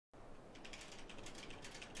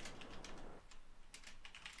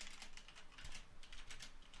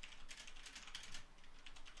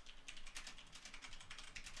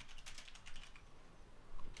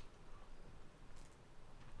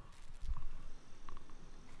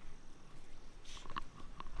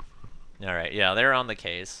Alright, yeah, they're on the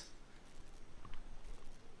case.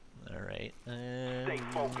 Alright.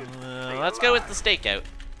 Let's go with the stakeout.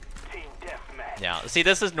 Yeah, see,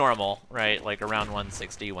 this is normal, right? Like around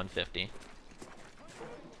 160, 150.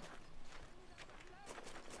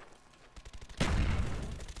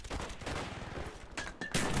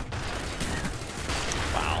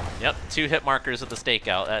 Wow. Yep, 2 hit markers with the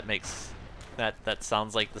stakeout. That makes... That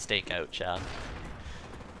sounds like the stakeout, chat.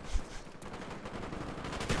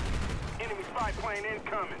 Enemy spy plane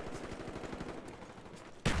incoming.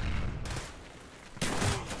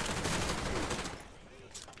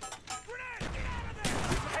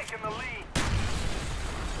 Taking the lead.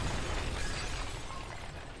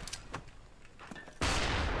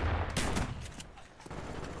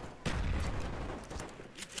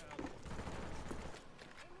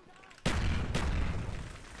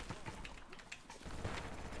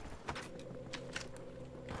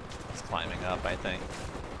 It's climbing up, I think.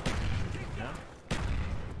 Yeah.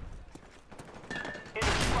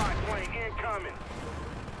 Enemy spy plane incoming.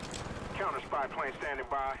 Counter spy plane standing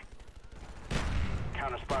by.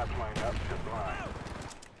 Counter spy plane up to blind.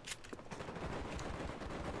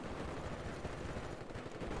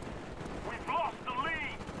 We've lost the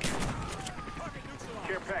lead.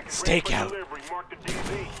 Care package ready for Stakeout. delivery. Mark the DZ.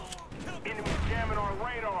 Enemy jamming our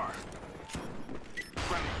radar.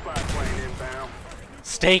 Friendly spy plane inbound.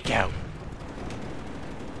 Stakeout.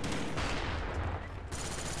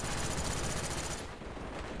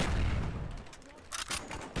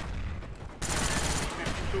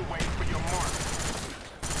 Waiting for your mark.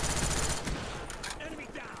 Enemy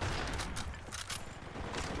down.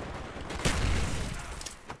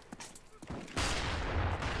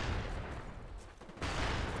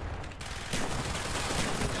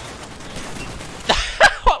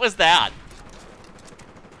 What was that?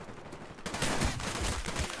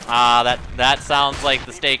 That sounds like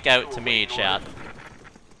the stakeout to me, chat.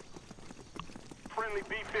 Friendly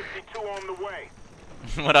B-52 on the way.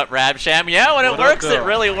 What up, Rabsham? Yeah, when it What works, up, it though?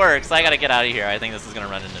 really works. I gotta get out of here. I think this is gonna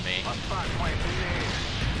run into me. Spy plane in the air.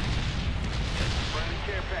 Friendly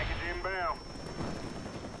care package inbound.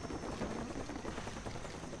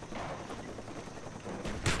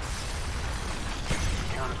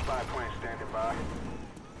 Counter spy plane standing by.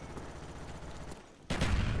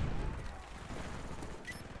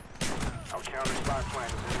 Our counter spy plane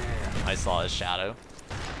is in the air. I saw his shadow.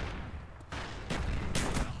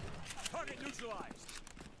 Target neutralized.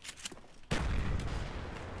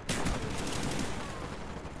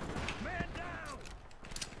 Man down.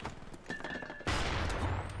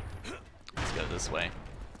 Let's go this way.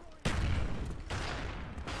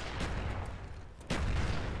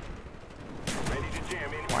 Ready to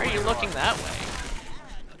jam in. Why are you looking that way?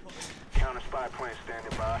 Counter spy plane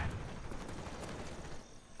standing by.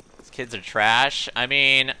 These kids are trash. I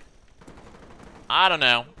mean, I don't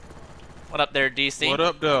know. What up there, DC? What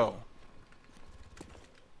up, though?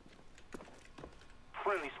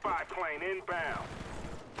 Friendly spy plane inbound.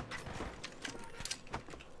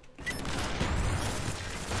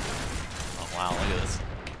 Oh, wow, look at this.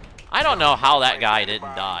 I don't know how that guy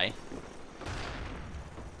didn't die.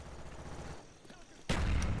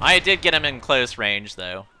 I did get him in close range,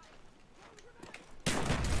 though.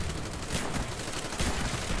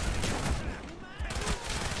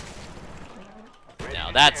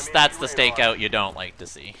 No, that's the stakeout you don't like to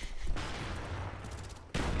see.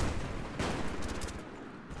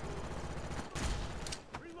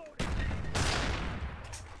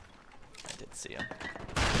 I did see him.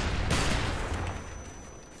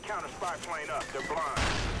 Counter spy plane up. They're blind.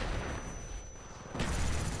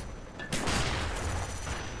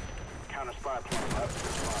 Counter spy plane up.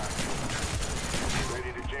 They're blind.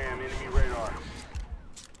 Ready to jam enemy radar.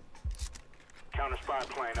 Counter spy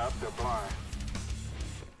plane up. They're blind.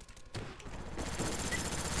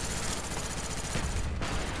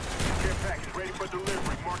 Care package ready for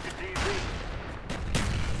delivery. Mark the DZ.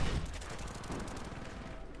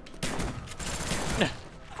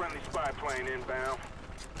 Friendly spy plane inbound.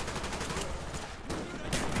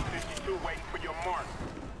 52 waiting for your mark.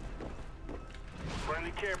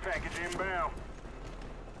 Friendly care package inbound.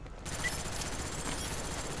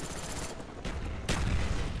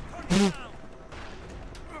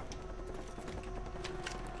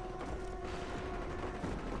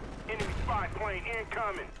 Enemy spy plane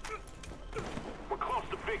incoming. We're close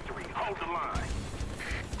to victory. Hold the line.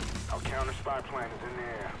 Our counter spy plane is in the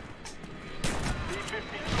air. B-52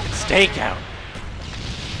 Stakeout.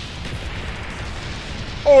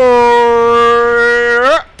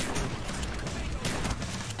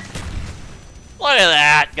 Look at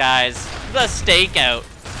that, guys. The stakeout.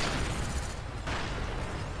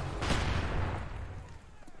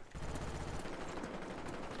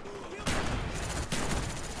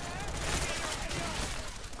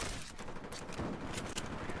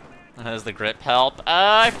 Does the grip help?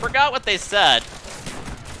 I forgot what they said.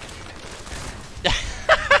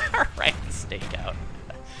 Right, stakeout.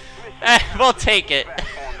 We'll take it.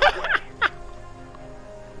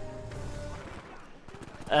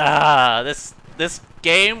 This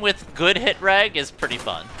game with good hit reg is pretty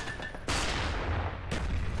fun.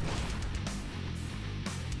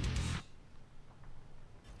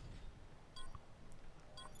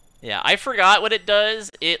 Yeah, I forgot what it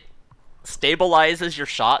does. It stabilizes your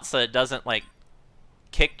shot so it doesn't like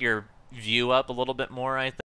kick your view up a little bit more, I think.